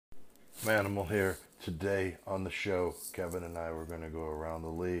Manimal here. Today on the show, Kevin and I were going to go around the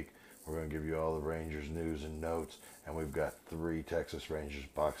league. We're going to give you all the Rangers news and notes, and we've got three Texas Rangers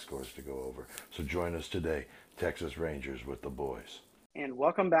box scores to go over. So join us today, Texas Rangers with the boys. And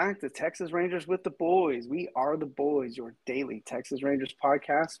welcome back to Texas Rangers with the Boys. We are the Boys, your daily Texas Rangers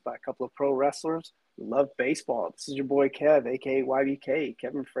podcast by a couple of pro wrestlers who love baseball. This is your boy Kev, aka YBK,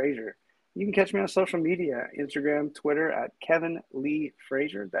 Kevin Frazier. You can catch me on social media, Instagram, Twitter at Kevin Lee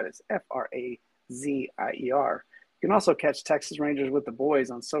Frazier. That is Frazier. You can also catch Texas Rangers with the Boys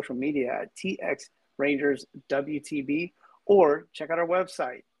on social media at TX Rangers WTB, or check out our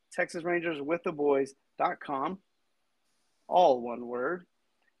website, TexasRangersWithTheBoys.com. All one word.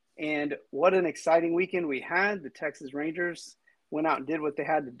 And what an exciting weekend we had. The Texas Rangers went out and did what they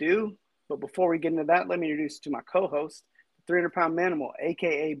had to do. But before we get into that, let me introduce you to my co-host, the 300-pound Manimal,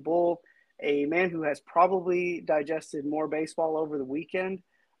 a.k.a. Bull, a man who has probably digested more baseball over the weekend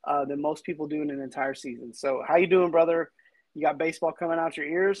than most people do in an entire season. So how you doing, brother? You got baseball coming out your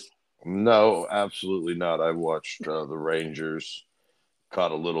ears? No, absolutely not. I watched the Rangers,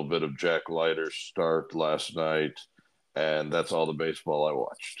 caught a little bit of Jack Leiter's start last night, and that's all the baseball I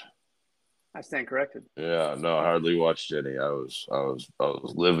watched. I stand corrected. Yeah, no, I hardly watched any. I was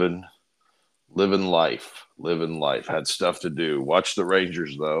living life. Had stuff to do. Watched the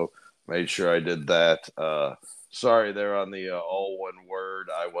Rangers though. Made sure I did that. Sorry, there on the all one word.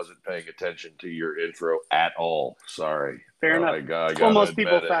 I wasn't paying attention to your intro at all. Sorry. Fair enough. I Well, gotta most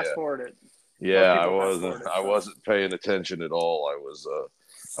people admit it. fast Yeah. forward it. Most Yeah, I people fast wasn't. forward it. I wasn't paying attention at all. I was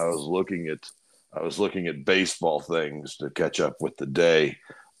looking at. I was looking at baseball things to catch up with the day.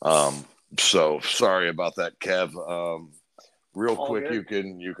 So sorry about that, Kev. Real All quick, good.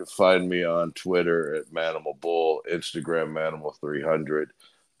 you can find me on Twitter at Manimal Bull, Instagram Manimal300,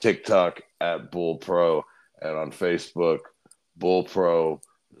 TikTok at Bull Pro, and on Facebook Bull Pro.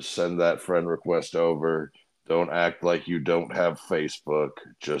 Send that friend request over. Don't act like you don't have Facebook.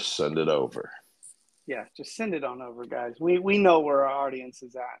 Just send it over. Yeah, just send it on over, guys. We know where our audience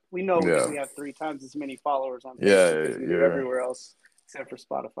is at. We know we Yeah, have three times as many followers on yeah, Facebook as we do yeah, everywhere else except for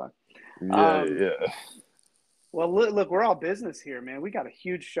Spotify. yeah, Um, yeah. well, look, we're all business here, man. We got a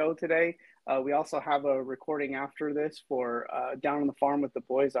huge show today. We also have a recording after this for Down on the Farm with the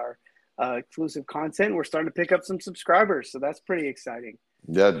Boys, our exclusive content. We're starting to pick up some subscribers, so that's pretty exciting.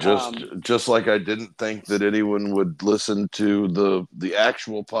 Yeah, Um, just like I didn't think that anyone would listen to the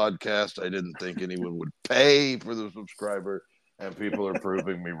actual podcast. I didn't think anyone would pay for the subscriber, and people are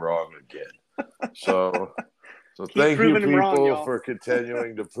proving me wrong again. So keep thank you proving them wrong, people y'all. for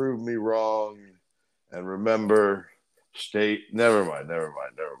continuing to prove me wrong. And remember, state never mind.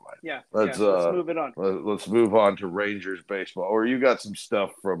 Yeah, Let's yeah. Let's move it on. let's move on to Rangers baseball. Or you got some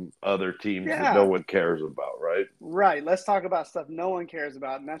stuff from other teams that no Yeah, one cares about, right? right. Let's talk about stuff no one cares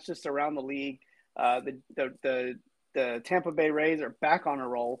about, and that's just around the league. The Tampa Bay Rays are back on a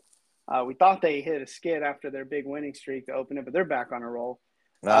roll. We thought they hit a skid after their big winning streak to open it, but they're back on a roll.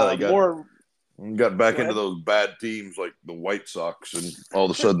 Now they More. got back Go into ahead. those bad teams like the White Sox, and all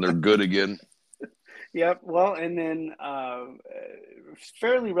of a sudden they're good again. Yep. Well, and then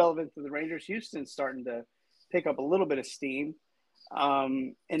fairly relevant to the Rangers, Houston's starting to pick up a little bit of steam.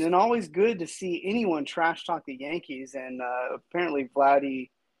 And then always good to see anyone trash talk the Yankees. And apparently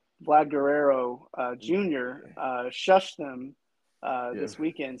Vlad Guerrero Jr. Shushed them Yeah. this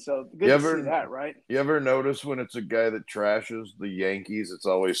weekend. So You good to see ever that, right? you ever notice when it's a guy that trashes the Yankees, it's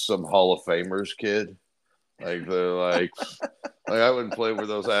always some Hall of Famers kid. Like they're like I wouldn't play with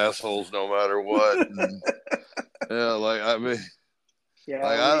those assholes no matter what. And yeah, like I mean, Yeah,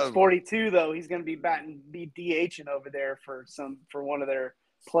 like when I he's don't. 42, though, he's going to be DHing over there for one of their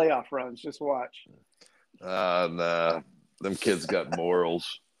playoff runs. Just watch. Nah, them kids got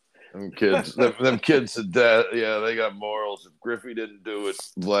morals. Them kids, yeah, they got morals. If Griffey didn't do it,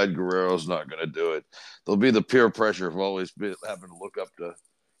 Vlad Guerrero's not going to do it. There'll be the peer pressure of always having to look up to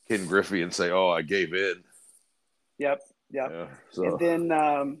Ken Griffey and say, "Oh, I gave in." Yep, yep. Yeah, And so then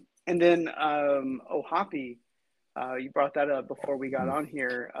Ohapi, you brought that up before we got on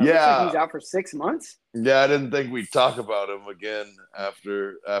here. Looks like yeah, he's out for 6 months. yeah. I didn't think we'd talk about him again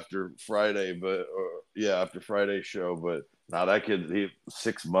after Friday, after Friday's show. But now that kid,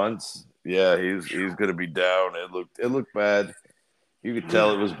 6 months. Yeah, he's going to be down. It looked bad. You could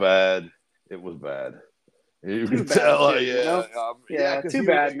tell it was bad. It was bad. You Too could bad tell, too, you know? yeah, Yeah, too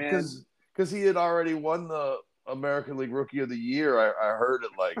bad, man. because he had already won the American League Rookie of the Year. I heard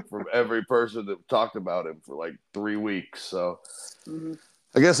it like from every person that talked about him for like 3 weeks. So Hmm.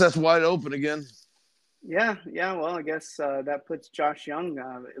 I guess that's wide open again. Yeah, yeah. Well, I guess that puts Josh Young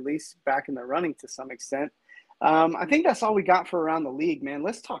at least back in the running to some extent. I think that's all we got for around the league, man.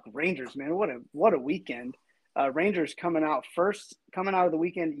 Let's talk Rangers, man. What a weekend. Rangers coming out of the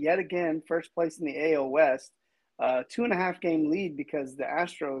weekend yet again, first place in the AL West. 2.5 game lead because the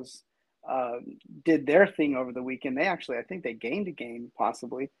Astros did their thing over the weekend. I think they gained a game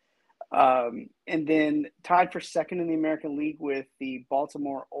possibly. And then tied for second in the American League with the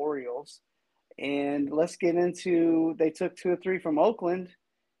Baltimore Orioles. And let's get into, they took 2 or 3 from Oakland.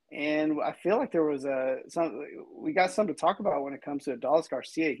 And I feel like there was we got something to talk about when it comes to Adolis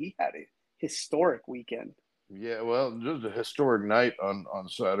Garcia. He had a historic weekend. Yeah, well, just a historic night on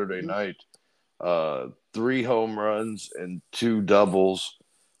Saturday night. 3 home runs and 2 doubles,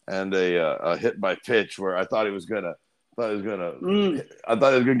 and a hit by pitch where I thought he was gonna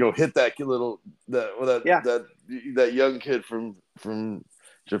go hit that that young kid from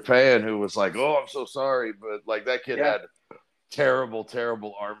Japan who was like, "Oh, I'm so sorry," but like that kid had terrible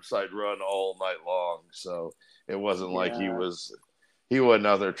arm side run all night long, so it wasn't like he wasn't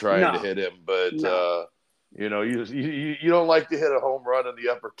out there trying to hit him, but you know, you don't like to hit a home run in the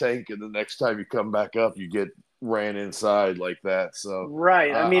upper tank, and the next time you come back up, you get ran inside like that. So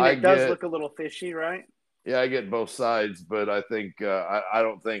right, I mean, it does look a little fishy, right? Yeah, I get both sides, but I think I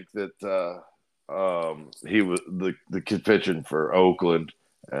don't think that he was the kid pitching for Oakland,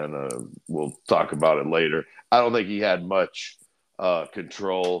 and we'll talk about it later. I don't think he had much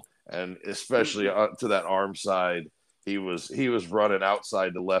control, and especially to that arm side. He was running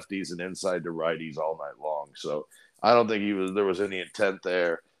outside to lefties and inside to righties all night long. So I don't think there was any intent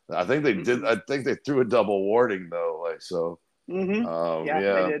there. I think they did. I think they threw a double warning though. Like so. They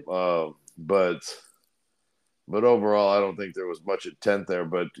did. But overall, I don't think there was much intent there.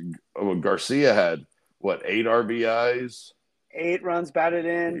 But Garcia had 8 RBIs, 8 runs batted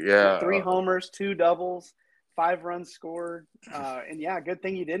in, 3 homers, 2 doubles. 5 runs scored, and good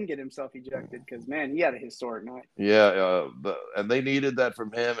thing he didn't get himself ejected because man, he had a historic night. And they needed that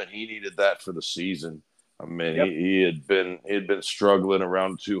from him, and he needed that for the season. I mean, he had been struggling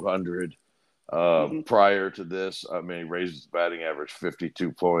around 200 prior to this. I mean, he raised his batting average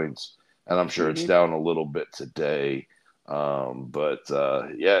 52 points, and I'm sure it's down a little bit today. He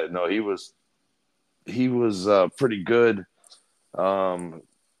was pretty good.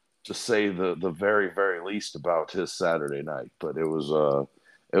 To say the very, very least about his Saturday night, but it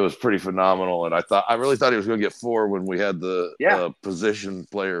was pretty phenomenal. And I really thought he was going to get 4 when we had the position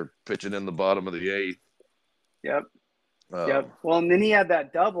player pitching in the bottom of the 8th. Yep. Well, and then he had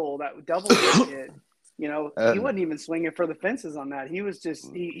that double hit. You know, he wasn't even swinging for the fences on that. He was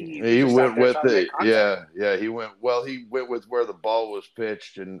just he went with it. Yeah. He went with where the ball was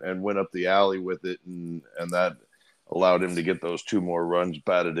pitched and went up the alley with it, and that allowed him to get those 2 more runs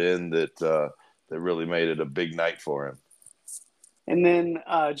batted in that really made it a big night for him. And then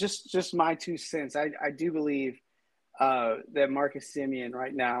just my 2 cents. I do believe that Marcus Semien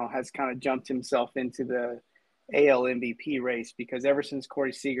right now has kind of jumped himself into the AL MVP race because ever since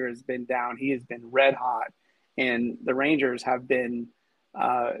Corey Seager has been down, he has been red hot. And the Rangers have been,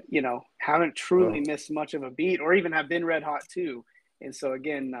 haven't truly missed much of a beat or even have been red hot too. And so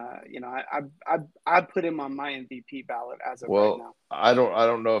again, I put him on my MVP ballot as of right now. I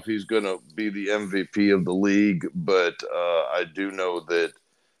don't know if he's going to be the MVP of the league, but I do know that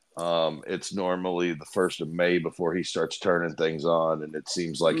it's normally the 1st of May before he starts turning things on, and it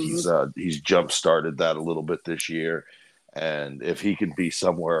seems like he's jump started that a little bit this year. And if he can be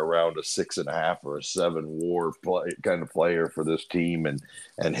somewhere around a 6.5 or a 7 WAR kind of player for this team,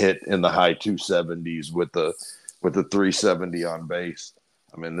 and hit in the high 270s with the 370 on base.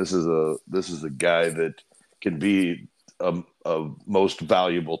 I mean, this is a guy that can be a most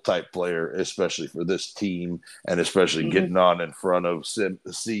valuable type player, especially for this team, and especially getting on in front of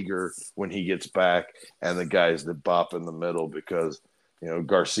Seager when he gets back, and the guys that bop in the middle, because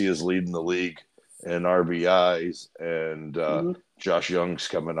Garcia's leading the league in RBIs, and Josh Young's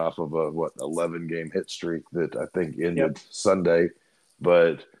coming off of a 11-game hit streak that I think ended Sunday,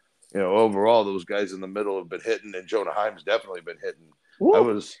 but. Overall, those guys in the middle have been hitting, and Jonah Heim's definitely been hitting.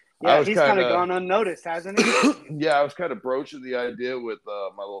 Woo. He's kind of gone unnoticed, hasn't he? Yeah, I was kind of broaching the idea with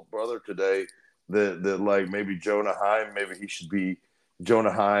my little brother today that like maybe Jonah Heim should be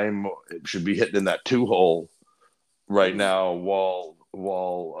hitting in that 2-hole right now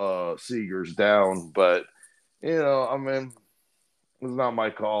while Seager's down. But I mean, it's not my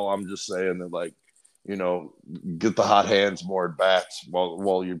call. I'm just saying that get the hot hands more at bats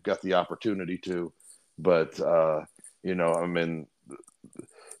while you've got the opportunity to. But, I mean,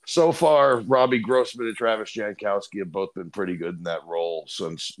 so far, Robbie Grossman and Travis Jankowski have both been pretty good in that role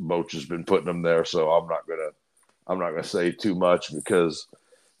since Moach has been putting them there. So I'm not gonna say too much because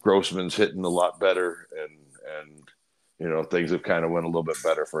Grossman's hitting a lot better, things have kind of went a little bit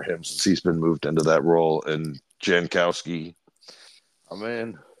better for him since he's been moved into that role. And Jankowski, I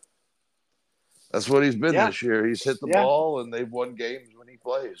mean, that's what he's been Yeah. this year. He's hit the Yeah. ball, and they've won games when he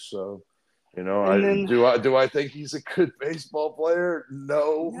plays. So, And then, do I think he's a good baseball player?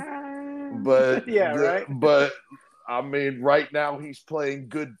 No, but yeah, right. I mean, right now he's playing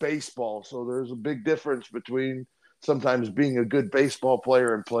good baseball. So there's a big difference between sometimes being a good baseball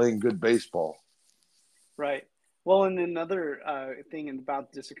player and playing good baseball. Right. Well, and another thing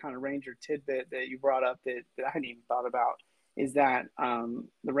about just a kind of Ranger tidbit that you brought up that I hadn't even thought about is that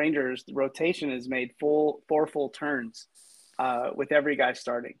the Rangers the rotation has made four full turns with every guy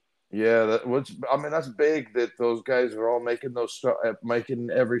starting. Yeah, that's big that those guys are all making making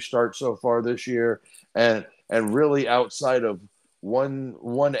every start so far this year, and really outside of one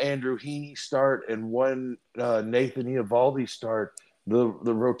Andrew Heaney start and one Nathan Eovaldi start, the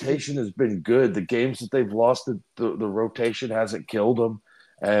rotation has been good. The games that they've lost, the rotation hasn't killed them,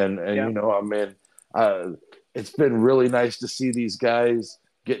 and Yeah. I mean, it's been really nice to see these guys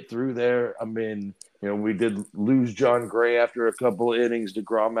get through there. I mean, we did lose John Gray after a couple of innings,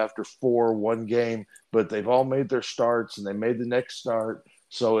 DeGrom after 1 game, but they've all made their starts and they made the next start.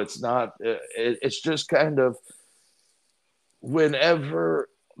 So it's just kind of whenever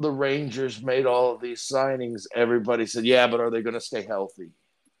the Rangers made all of these signings, everybody said, yeah, but are they going to stay healthy?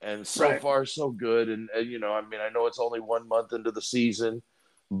 And so far, so good. And, I mean, I know it's only 1 month into the season,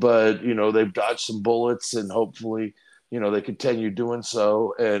 but, they've dodged some bullets and hopefully, they continue doing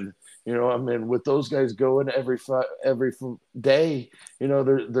so. And, I mean, with those guys going every day,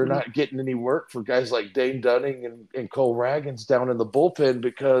 they're not getting any work for guys like Dane Dunning and Cole Raggins down in the bullpen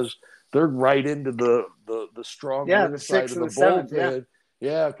because they're right into the strong the wind side 6th of and the the 7th. bullpen.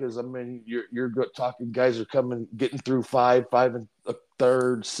 Yeah, because I mean, you're talking guys are getting through five and a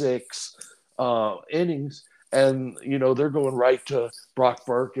third, 6 innings, and they're going right to Brock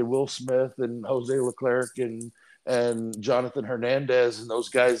Burke and Will Smith and Jose Leclerc and Jonathan Hernandez and those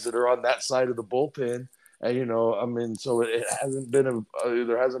guys that are on that side of the bullpen. And I mean, so it hasn't been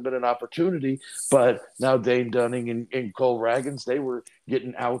there hasn't been an opportunity. But now Dane Dunning and Cole Raggins, they were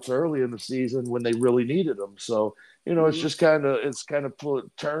getting outs early in the season when they really needed them. So it's just kind of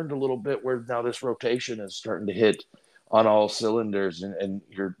turned a little bit where now this rotation is starting to hit on all cylinders, and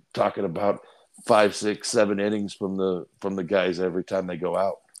you're talking about 5, 6, 7 innings from the guys every time they go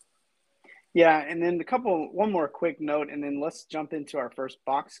out. Yeah, and then one more quick note, and then let's jump into our first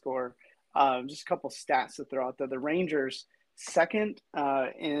box score. Just a couple stats to throw out there. The Rangers second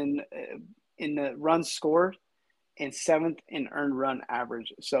in the runs scored and 7th in earned run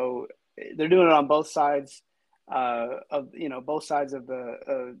average. So they're doing it on both sides of both sides of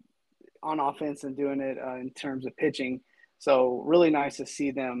the on offense and doing it in terms of pitching. So really nice to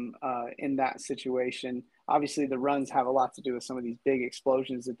see them in that situation. Obviously, the runs have a lot to do with some of these big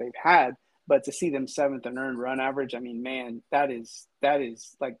explosions that they've had. But to see them 7th in earned run average, I mean, man, that is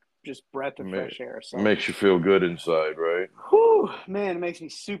like just breath of fresh air. So it makes you feel good inside, right? Whew, man, it makes me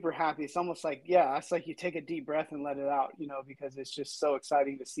super happy. It's almost like, it's like you take a deep breath and let it out, because it's just so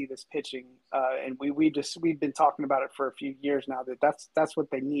exciting to see this pitching. And we've been talking about it for a few years now that's what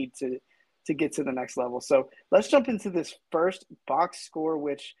they need to get to the next level. So let's jump into this first box score,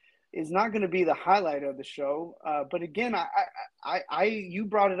 which is not going to be the highlight of the show. But again, you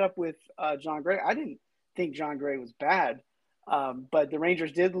brought it up with John Gray. I didn't think John Gray was bad. But the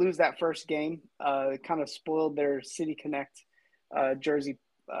Rangers did lose that first game. It kind of spoiled their City Connect jersey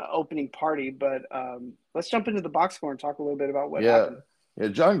opening party. But let's jump into the box score and talk a little bit about what happened. Yeah,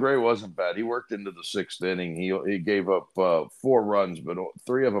 John Gray wasn't bad. He worked into the 6th inning. He gave up 4 runs, but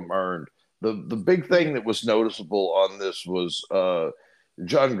 3 of them earned. The big thing that was noticeable on this was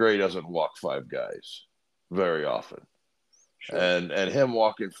John Gray doesn't walk 5 guys very often. Sure. And him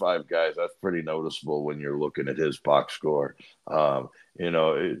walking 5 guys, that's pretty noticeable when you're looking at his box score. Now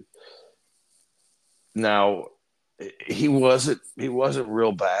he wasn't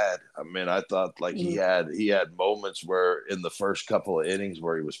real bad. I mean, I thought like he had moments where in the first couple of innings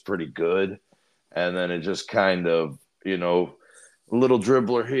where he was pretty good, and then it just kind of a little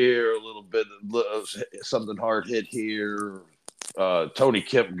dribbler here, a little bit something hard hit here. Tony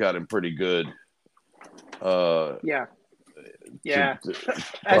Kemp got him pretty good. Yeah,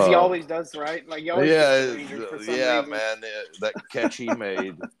 as he always does, right? Like he always man, that catch he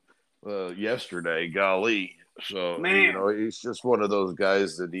made yesterday, golly. So man. He's just one of those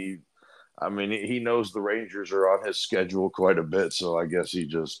guys that he knows the Rangers are on his schedule quite a bit. So I guess he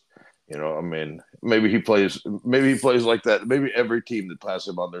just, maybe he plays like that. Maybe every team that passes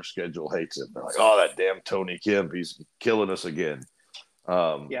him on their schedule hates him. They're like, oh, that damn Tony Kemp, he's killing us again.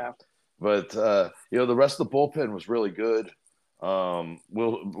 But the rest of the bullpen was really good.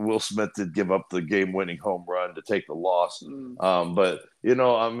 Will Smith did give up the game-winning home run to take the loss. But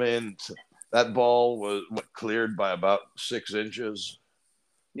that ball was cleared by about 6 inches.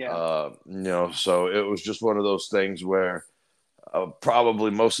 Yeah. So it was just one of those things where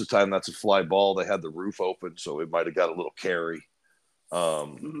probably most of the time that's a fly ball. They had the roof open, so it might have got a little carry.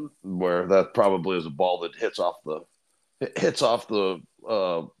 Where that probably is a ball that hits off the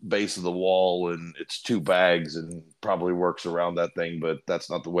base of the wall, and it's 2 bags and probably works around that thing, but that's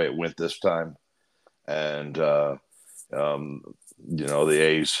not the way it went this time. And the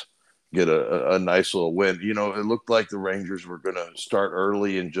A's get a nice little win. It looked like the Rangers were going to start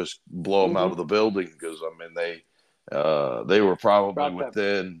early and just blow them out of the building, because they were probably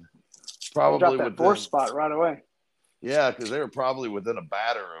within that 4th spot right away. Yeah, because they were probably within a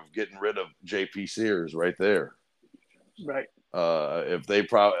batter of getting rid of JP Sears right there. Right. If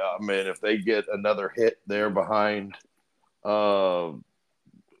they get another hit there behind,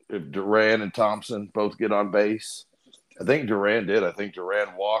 if Duran and Thompson both get on base, I think Duran did. I think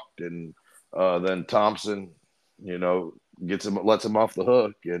Duran walked, and then Thompson, lets him off the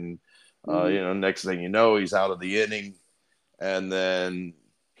hook, and next thing you know, he's out of the inning, and then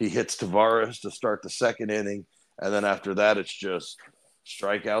he hits Tavares to start the 2nd inning. And then after that, it's just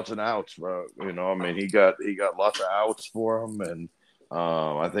strikeouts and outs, bro. He got lots of outs for him, and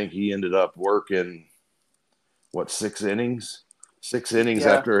I think he ended up working 6 innings? 6 innings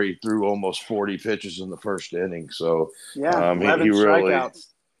after he threw almost 40 pitches in the 1st inning. So 11 he really, strikeouts.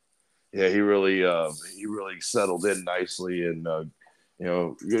 Yeah, he really settled in nicely, and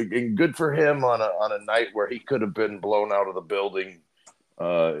good for him on a night where he could have been blown out of the building.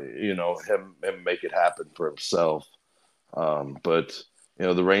 Him make it happen for himself. But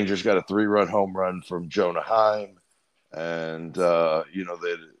the Rangers got a 3-run home run from Jonah Heim, and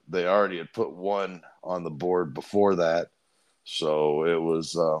they already had put 1 on the board before that, so it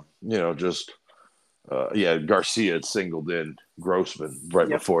was Garcia had singled in Grossman right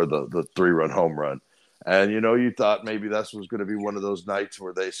before the 3-run home run. And, you thought maybe this was going to be one of those nights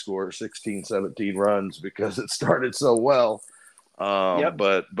where they score 16, 17 runs because it started so well.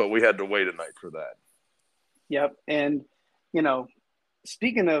 But we had to wait a night for that. Yep. And,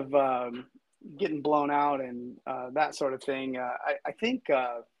 speaking of getting blown out and that sort of thing, I think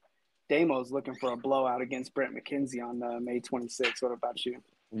Damo's looking for a blowout against Brent McKenzie on May 26th. What about you?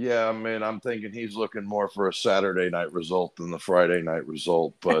 Yeah, I'm thinking he's looking more for a Saturday night result than the Friday night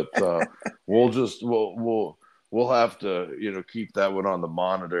result. But we'll have to, keep that one on the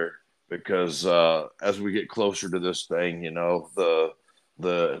monitor, because as we get closer to this thing,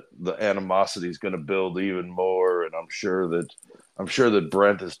 the animosity is going to build even more, and I'm sure that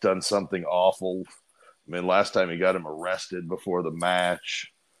Brent has done something awful. Last time he got him arrested before the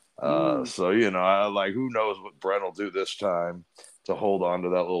match. So who knows what Brent will do this time to hold on to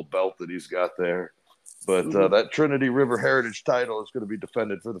that little belt that he's got there. But that Trinity River Heritage title is going to be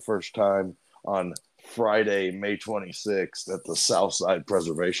defended for the first time on Friday, May 26th at the Southside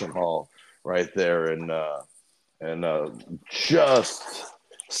Preservation Hall right there in just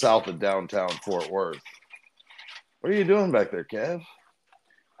south of downtown Fort Worth. What are you doing back there, Kev?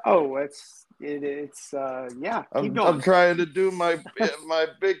 Oh, it's keep going. I'm trying to do my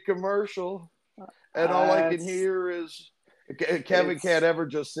big commercial, and all I can hear is Kevin can't ever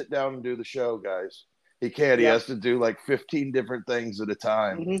just sit down and do the show, guys. He can't. He has to do like 15 different things at a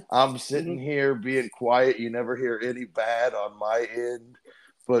time. I'm sitting here being quiet. You never hear any bad on my end.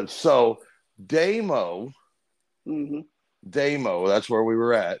 But so Damo, that's where we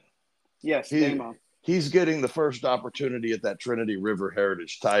were at. Yes, Damo. He's getting the first opportunity at that Trinity River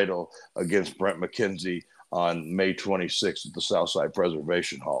Heritage title against Brent McKenzie on May 26th at the Southside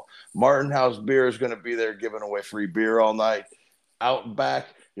Preservation Hall. Martin House Beer is going to be there giving away free beer all night. Out back,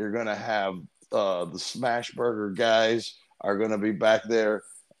 you're going to have the Smash Burger guys are going to be back there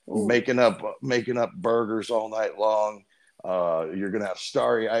making up burgers all night long. You're going to have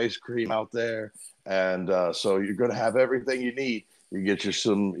Starry ice cream out there, and so you're going to have everything you need. You get you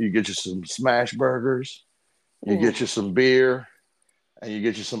some Smash Burgers, you get you some beer, and you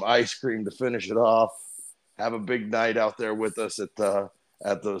get you some ice cream to finish it off. Have a big night out there with us at the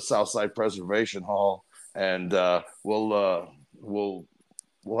Southside Preservation Hall, and we'll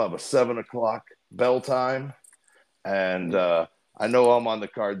have a 7:00 bell time, and I know I'm on the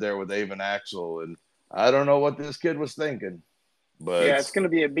card there with Avon Axel, and I don't know what this kid was thinking, but it's going to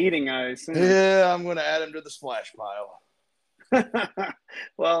be a beating, I assume. Yeah, I'm going to add him to the splash pile.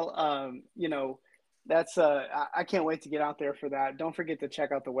 Well, that's I can't wait to get out there for that. Don't forget to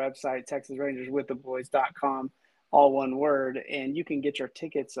check out the website, TexasRangersWithTheBoys.com. all one word, and you can get your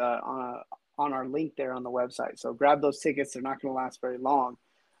tickets on our link there on the website. So grab those tickets; they're not going to last very long.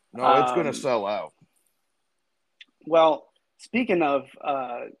 No, it's going to Um, sell out. well, speaking of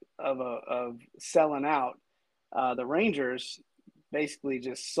selling out, the Rangers basically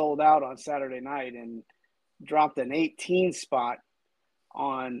just sold out on Saturday night and dropped an 18 spot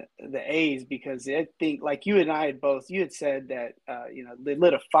on the A's because I think, like you and I had both, you had said that they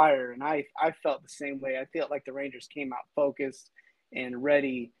lit a fire, and I felt the same way. I felt like the Rangers came out focused and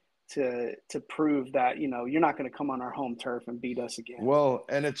ready to prove that you're not going to come on our home turf and beat us again. Well,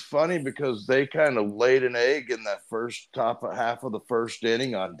 and it's funny because they kind of laid an egg in that first top half of the first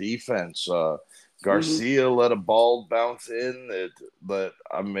inning on defense. Garcia let a ball bounce in that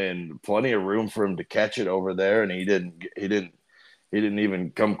I mean, plenty of room for him to catch it over there, and he didn't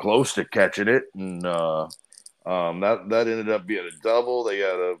even come close to catching it, and that ended up being a double. They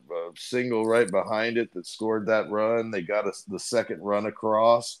got a single right behind it that scored that run. They got the second run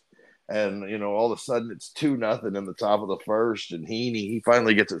across, and all of a sudden it's 2-0 in the top of the first, and he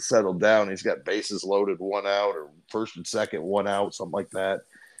finally gets it settled down. He's got bases loaded, 1 out, or first and second, 1 out, something like that.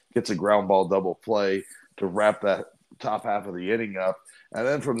 Gets a ground ball double play to wrap that top half of the inning up, and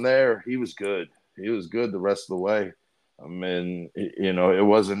then from there he was good. He was good the rest of the way. I mean, it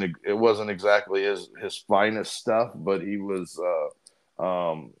wasn't exactly his finest stuff, but he was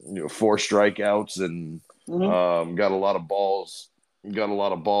 4 strikeouts and got a lot of balls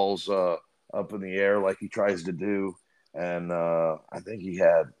up in the air like he tries to do, and I think he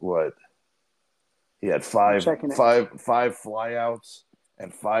had five flyouts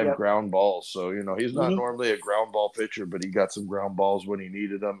and 5 ground balls. So he's not normally a ground ball pitcher, but he got some ground balls when he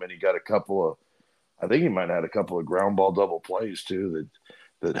needed them, and he got a couple of. I think he might have had a couple of ground ball double plays too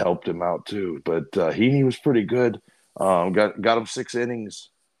that helped him out too. But Heaney was pretty good. Got him 6 innings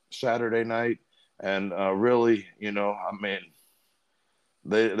Saturday night, and really, I mean,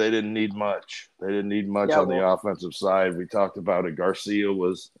 they didn't need much. They didn't need much on the offensive side. We talked about it. Garcia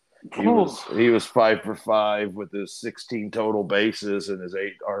was 5 for 5 with his 16 total bases and his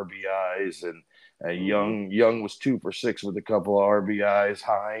 8 RBIs, and Young was 2 for 6 with a couple of RBIs.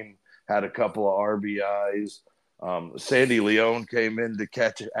 Heim had a couple of RBIs. Sandy Leone came in to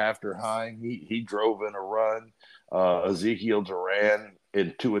catch it after Heim. He drove in a run. Ezekiel Duran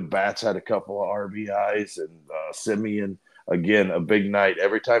in 2 at-bats had a couple of RBIs. And Simeon, again, a big night.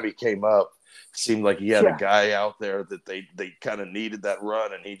 Every time he came up, seemed like he had a guy out there that they kind of needed that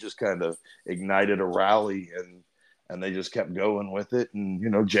run, and he just kind of ignited a rally, and they just kept going with it. And,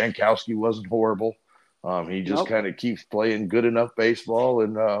 Jankowski wasn't horrible. He just kind of keeps playing good enough baseball,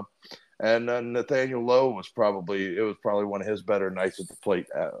 and Nathaniel Lowe was probably one of his better nights at the plate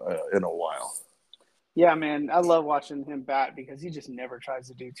in a while. Yeah, man, I love watching him bat because he just never tries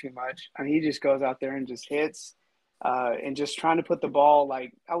to do too much. I mean, he just goes out there and just hits, and just trying to put the ball,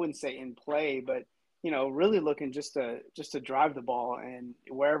 like, I wouldn't say in play, but really looking just to drive the ball and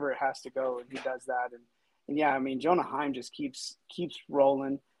wherever it has to go, and he does that. And yeah, I mean, Jonah Heim just keeps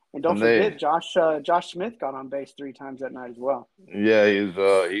rolling. And don't forget, Josh Smith got on base 3 times that night as well. Yeah,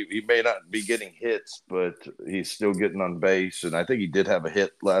 he may not be getting hits, but he's still getting on base. And I think he did have a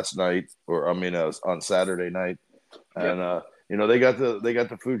hit last night, on Saturday night. And they got the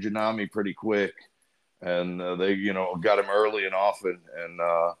Fujinami pretty quick, and they got him early and often, and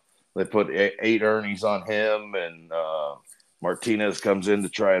they put 8 earnings on him, and Martinez comes in to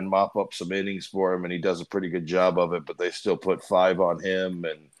try and mop up some innings for him, and he does a pretty good job of it. But they still put 5 on him,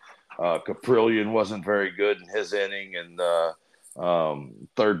 and Caprillion wasn't very good in his inning, and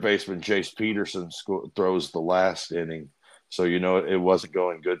third baseman Chase Peterson throws the last inning. So it wasn't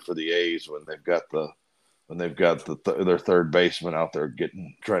going good for the A's when they've got their third baseman out there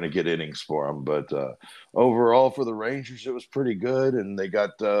trying to get innings for them. But overall for the Rangers, it was pretty good, and they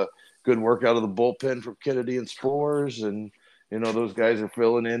got good work out of the bullpen from Kennedy and Spores, and those guys are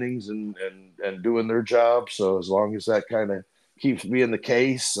filling innings and doing their job. So as long as that kind of keeps being the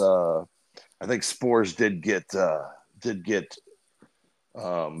case, I think Spores did get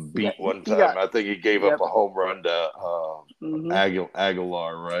beat one time. I think he gave up a home run to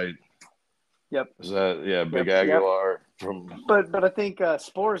Aguilar, right? Yep. Is that Big Aguilar from? But I think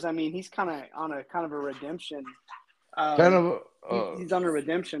Spores. I mean, he's kind of on a redemption. He's on a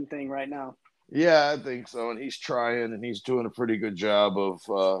redemption thing right now. Yeah, I think so, and he's trying, and he's doing a pretty good job of.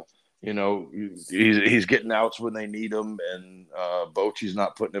 He's getting outs when they need him, and Bochy's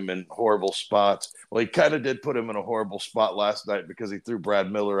not putting him in horrible spots. Well, he kind of did put him in a horrible spot last night because he threw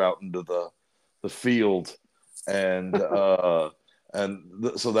Brad Miller out into the field, and so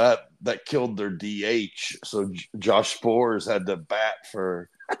that killed their DH. So Josh Spores had to bat for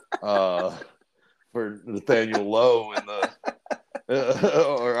for Nathaniel Lowe in the.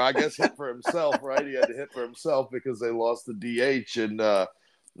 Or I guess hit for himself, right? He had to hit for himself because they lost the DH, and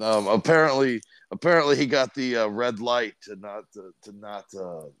apparently he got the red light to not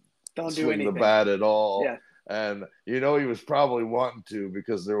Don't do swing the anything. bat at all. Yeah. And he was probably wanting to,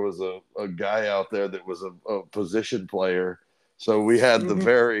 because there was a guy out there that was a position player. So we had the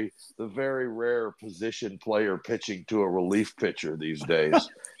very rare position player pitching to a relief pitcher these days.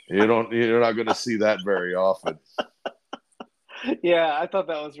 You're not going to see that very often. Yeah, I thought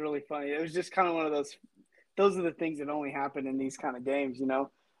that was really funny. It was just kind of one of those are the things that only happen in these kind of games, you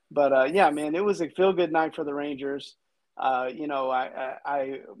know. But yeah, man, it was a feel good night for the Rangers. You know,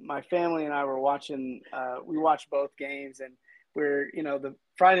 my family and I were watching. We watched both games, and the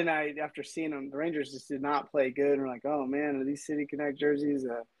Friday night after seeing them, the Rangers just did not play good. And we're like, oh man, are these City Connect jerseys?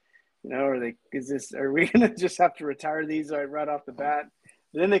 Are we gonna just have to retire these right off the bat?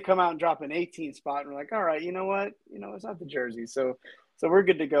 Then they come out and drop an 18 spot, and we're like, all right, you know what? It's not the jersey, so we're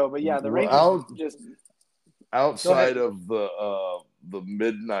good to go. But yeah, the Rangers just outside of the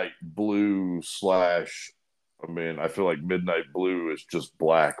midnight blue slash. I mean, I feel like midnight blue is just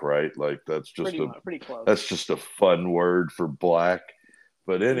black, right? Like that's just pretty close. That's just a fun word for black.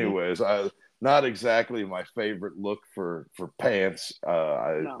 But anyways, not exactly my favorite look for pants.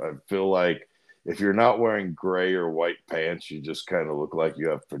 I feel like if you're not wearing gray or white pants, you just kind of look like you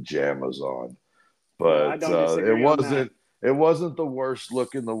have pajamas on. But it wasn't the worst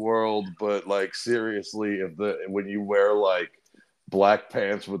look in the world. But like seriously, when you wear like black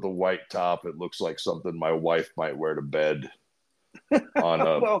pants with a white top, it looks like something my wife might wear to bed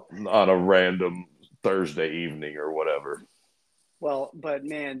on a random Thursday evening or whatever. Well, but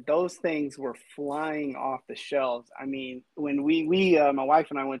man, those things were flying off the shelves. I mean, when we my wife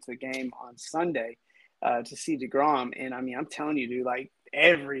and I went to the game on Sunday to see DeGrom, and I mean, I'm telling you, dude, like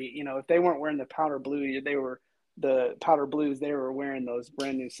if they weren't wearing the powder blue, they were the powder blues. They were wearing those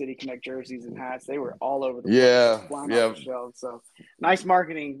brand new City Connect jerseys and hats. They were all over the place, flying off the shelves. So nice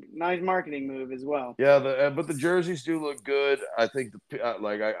marketing move as well. Yeah, but the jerseys do look good. I think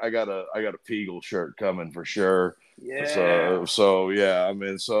I got a Peagle shirt coming for sure. Yeah. So yeah, I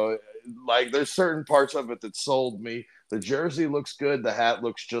mean, so like there's certain parts of it that sold me. The jersey looks good. The hat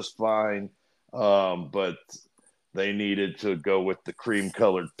looks just fine. But they needed to go with the cream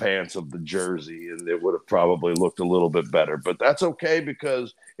colored pants of the jersey, and it would have probably looked a little bit better. But that's okay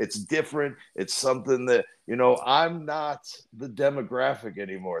because it's different. It's something that, I'm not the demographic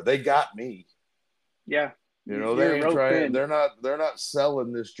anymore. They got me. Yeah. They ain't trying. They're not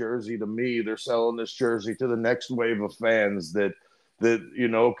selling this jersey to me. They're selling this jersey to the next wave of fans that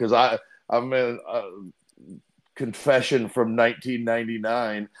because I'm in confession from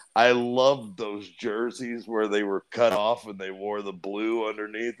 1999. I loved those jerseys where they were cut off and they wore the blue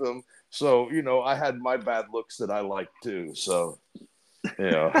underneath them. So I had my bad looks that I liked too. So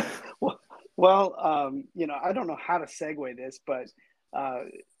well, I don't know how to segue this, but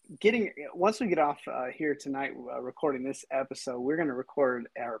once we get off here tonight, recording this episode, we're going to record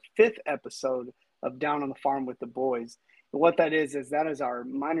our 5th episode of Down on the Farm with the Boys. And what that is our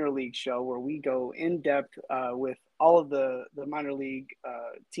minor league show where we go in depth with all of the minor league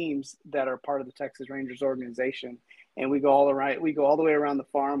teams that are part of the Texas Rangers organization, and we go all the way around the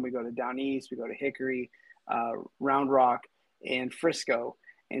farm. We go to Down East, we go to Hickory, Round Rock, and Frisco.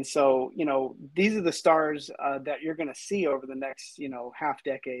 And so, these are the stars that you're going to see over the next, half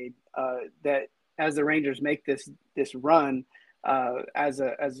decade that as the Rangers make this run as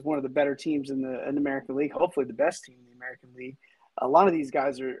one of the better teams in the American League, hopefully the best team in the American League. A lot of these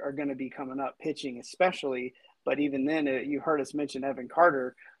guys are going to be coming up pitching, especially. But even then, you heard us mention Evan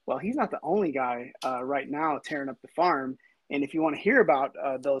Carter. Well, he's not the only guy right now tearing up the farm. And if you want to hear about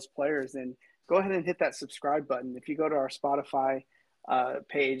those players, then go ahead and hit that subscribe button. If you go to our Spotify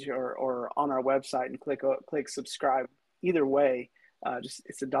page or on our website and click subscribe, either way,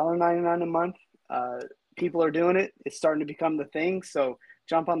 it's $1.99 a month. People are doing it. It's starting to become the thing. So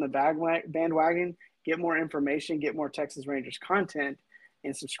jump on the bandwagon, get more information, get more Texas Rangers content,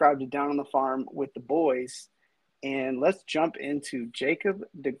 and subscribe to Down on the Farm with the Boys. And let's jump into Jacob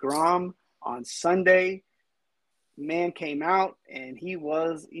deGrom on Sunday. Man came out and he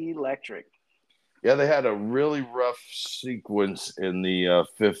was electric. Yeah, they had a really rough sequence in the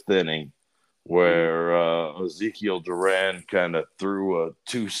 5th inning where Ezekiel Duran kind of threw a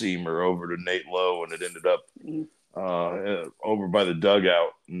two-seamer over to Nate Lowe, and it ended up over by the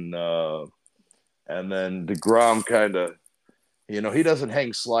dugout. And then DeGrom kind of, he doesn't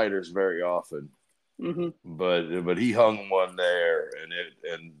hang sliders very often, but he hung one there,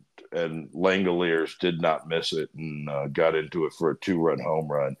 and Langoliers did not miss it and got into it for a 2-run home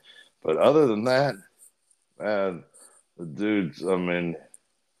run. But other than that, man, the dudes, I mean,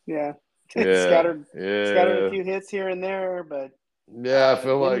 Yeah, yeah, scattered a yeah, few hits here and there, but yeah. I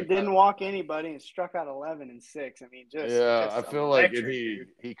feel like, didn't walk anybody and struck out 11 and 6. I mean, yeah, I just feel like, and electric, dude.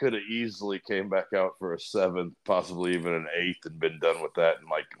 he could have easily came back out for a seventh, possibly even an eighth, and been done with that in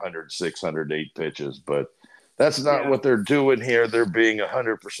like 106, 108 pitches. But that's not Yeah, what they're doing here. They're being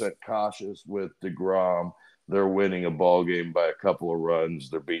 100% cautious with DeGrom. They're winning a ball game by a couple of runs.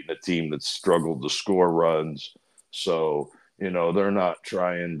 They're beating a team that's struggled to score runs. So, they're not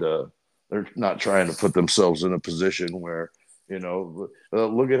trying to put themselves in a position where,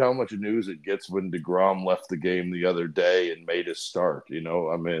 look at how much news it gets when DeGrom left the game the other day and made his start.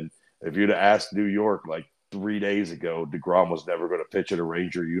 I mean, if you'd have asked New York like 3 days ago, DeGrom was never going to pitch in a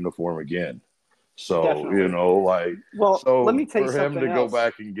Ranger uniform again. So, definitely. Well, let so me tell you for him something to go else.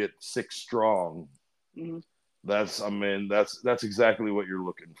 back and get six strong, Mhm. that's exactly what you're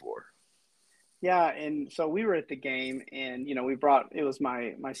looking for. Yeah, and so we were at the game, and it was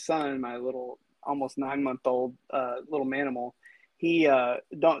my son, my little almost 9 month old little manimal. He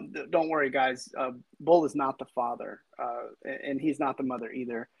don't worry, guys. Bull is not the father, and he's not the mother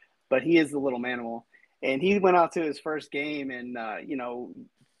either, but he is the little manimal. And he went out to his first game, and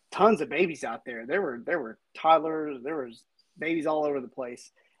tons of babies out there. There were toddlers, there was babies all over the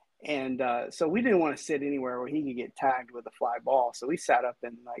place. And so we didn't want to sit anywhere where he could get tagged with a fly ball. So we sat up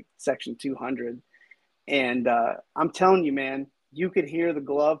in like section 200. And I'm telling you, man, you could hear the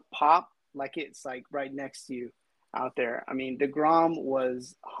glove pop like it's like right next to you out there. I mean, DeGrom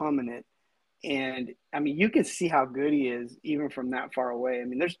was humming it. And I mean, you can see how good he is even from that far away. I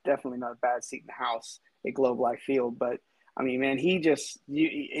mean, there's definitely not a bad seat in the house at Globe Life Field. But I mean, man,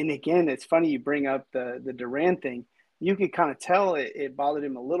 and again, it's funny you bring up the Duran thing. You could kind of tell it bothered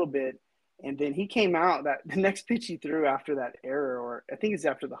him a little bit. And then he came out that the next pitch he threw after that error, or I think it's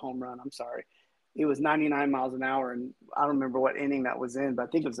after the home run. I'm sorry. It was 99 miles an hour. And I don't remember what inning that was in, but I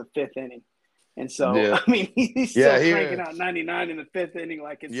think it was the fifth inning. And so, Yeah. I mean, he's Yeah, still cranking out 99 in the fifth inning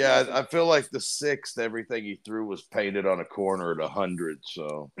like it's yeah, nothing. I feel like the sixth, everything he threw was painted on a corner at 100.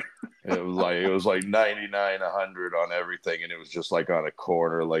 So it was like 99, 100 on everything, and it was just like on a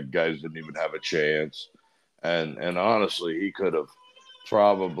corner, like guys didn't even have a chance. And honestly, he could have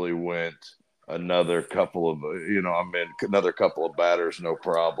probably went another couple of another couple of batters, no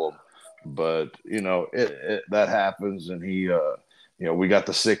problem. But that happens, and we got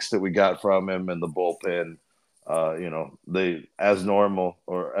the six that we got from him in the bullpen. They, as normal,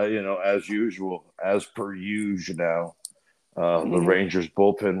 or as usual, as per usual now. The Mm-hmm. Rangers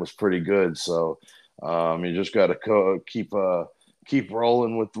bullpen was pretty good, so you just got to keep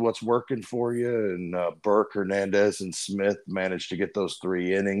rolling with what's working for you. And Burke, Hernandez, and Smith managed to get those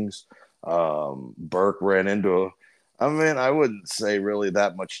 3 innings. Burke ran into I wouldn't say really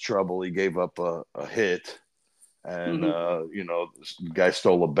that much trouble. He gave up a hit, and Mm-hmm. the guy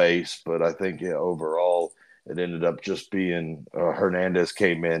stole a base, but I think overall it ended up just being Hernandez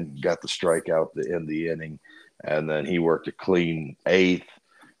came in, got the strikeout to end the inning, and then he worked a clean eighth,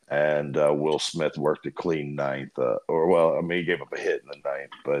 and Will Smith worked a clean ninth. He gave up a hit in the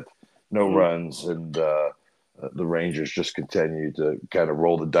ninth, but no Mm-hmm. runs, and the Rangers just continued to kind of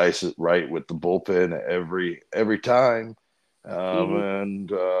roll the dice right with the bullpen every time,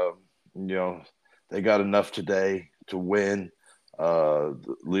 Mm-hmm. and they got enough today to win.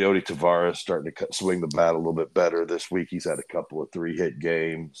 Leody Tavares starting to swing the bat a little bit better this week. He's had a couple of 3-hit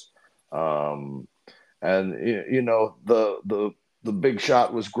games. And the big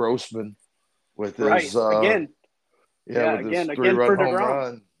shot was Grossman with Right. his Yeah, with his again 3-run for home DeGrom.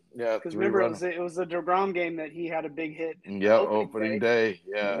 run. Yeah, Because three remember, run. it was a DeGrom game that he had a big hit in the Yeah, opening opening day. day.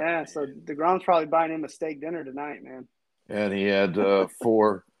 Yeah, Yeah, so DeGrom's probably buying him a steak dinner tonight, man. and he had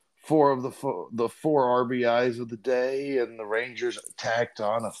four of the four RBIs of the day, and the Rangers tacked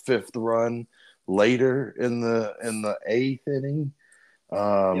on a fifth run later in the eighth inning.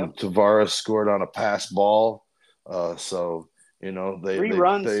 Yep. Tavares scored on a pass ball, so they Three they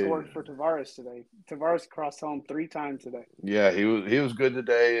runs they scored for Tavares today. Tavares crossed home 3 times today. yeah, he was good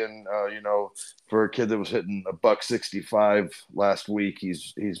today, and for a kid that was hitting a buck 65 last week,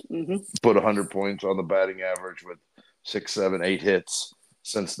 he's Mm-hmm. put 100 points on the batting average with 6, 7, 8 hits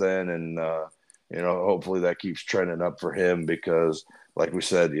since then, and hopefully that keeps trending up for him because, like we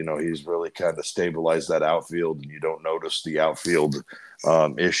said, he's really kind of stabilized that outfield, and you don't notice the outfield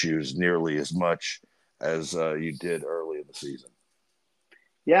issues nearly as much as you did early in the season.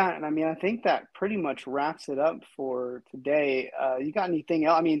 Yeah, and I mean, I think that pretty much wraps it up for today. You got anything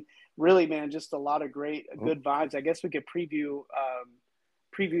else? I mean, really, man, just a lot of good vibes. I guess we could preview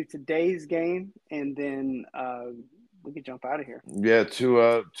today's game, and then we could jump out of here. Yeah, two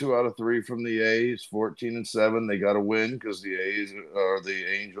out of three from the A's, 14-7. They got to win because the A's or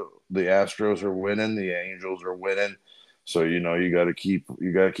the Astros are winning, the Angels are winning. So you got to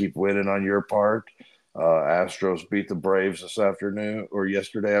keep winning on your part. Astros beat the Braves this afternoon or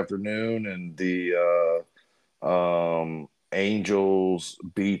yesterday afternoon, and the Angels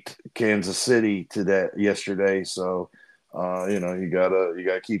beat Kansas City yesterday. So you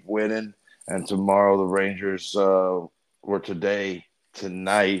gotta keep winning. And tomorrow the Rangers or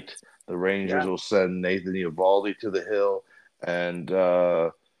tonight the Rangers will send Nathan Eovaldi to the hill, and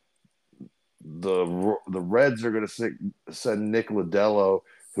the Reds are going to send Nick Lodolo,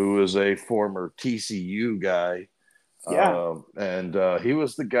 who is a former TCU guy. And he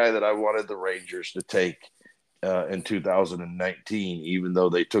was the guy that I wanted the Rangers to take in 2019, even though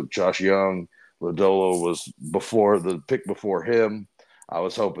they took Josh Young. Lodolo was before him. I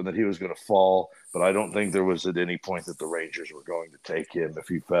was hoping that he was going to fall, but I don't think there was at any point that the Rangers were going to take him. If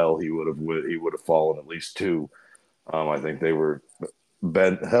he fell, he would have fallen at least two. I think they were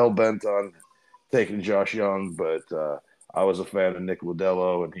hell bent on taking Josh Young, but I was a fan of Nick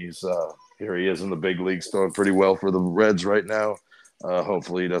Lodolo, and here he is in the big leagues throwing pretty well for the Reds right now.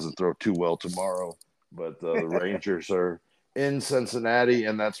 Hopefully he doesn't throw too well tomorrow, but the Rangers are in Cincinnati,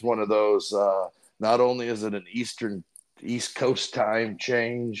 and that's one of those, not only is it an East Coast time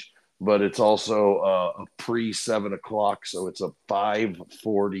change, but it's also a pre-7 o'clock, so it's a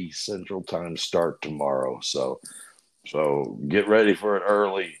 5:40 Central Time start tomorrow. So get ready for it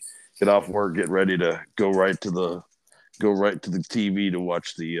early. Get off work, get ready to go right to the TV to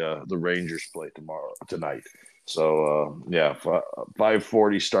watch the Rangers play tonight. So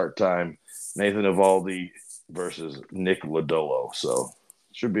 5:40 start time. Nathan Eovaldi versus Nick Lodolo. So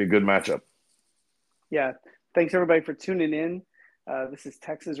should be a good matchup. Yeah. Thanks everybody for tuning in. This is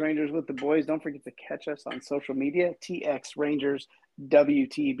Texas Rangers with the Boys. Don't forget to catch us on social media, TX Rangers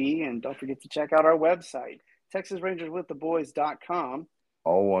WTB, and don't forget to check out our website, TexasRangersWithTheBoys.com.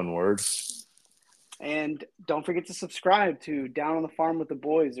 All one word. And don't forget to subscribe to Down on the Farm with the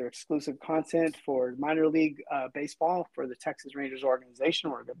Boys, their exclusive content for minor league baseball for the Texas Rangers organization.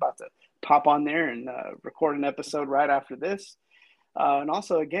 We're about to pop on there and record an episode right after this. And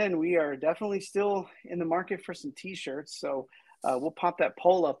also, again, we are definitely still in the market for some T-shirts. So we'll pop that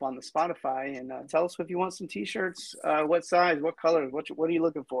poll up on the Spotify and tell us if you want some T-shirts, what size, what colors, what are you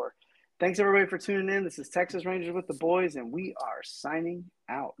looking for? Thanks, everybody, for tuning in. This is Texas Rangers with the Boys, and we are signing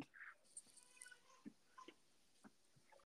out.